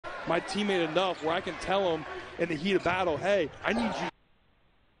my teammate enough where I can tell him in the heat of battle, hey, I need you.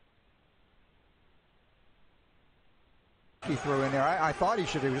 He threw in there. I thought he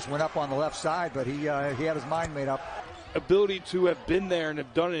should have just went up on the left side, but he had his mind made up. Ability to have been there and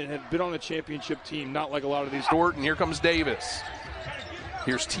have done it and have been on a championship team, not like a lot of these. Short, and here comes Davis.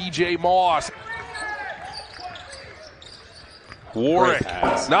 Here's TJ Moss. Warwick.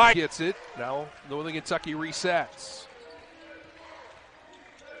 Nice. Gets it. Now Northern Kentucky resets.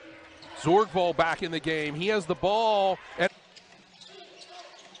 Zorgvol back in the game. He has the ball.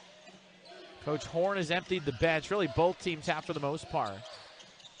 Coach Horn has emptied the bench. Really, both teams have for the most part.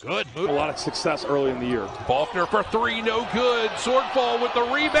 Good move. A lot of success early in the year. Faulkner for three, no good. Zorgvol with the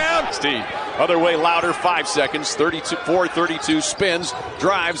rebound. Steve, other way, Louder, 5 seconds, 4:32 spins,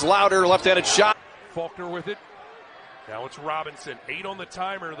 drives, Louder, left-handed shot. Faulkner with it. Now it's Robinson. 8 on the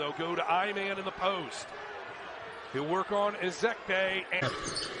timer, though. Go to I-man in the post. He'll work on Ezekbe.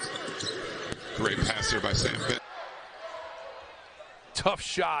 Great pass there by Sam Pitt. Tough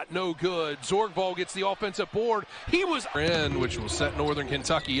shot, no good. Zorgvol gets the offensive board. He was in, which will set Northern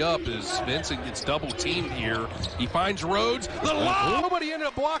Kentucky up as Vincent gets double teamed here. He finds Rhodes. The lob! Nobody ended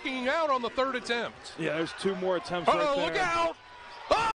up blocking out on the third attempt. Yeah, there's 2 more attempts Oh, right there. Look out!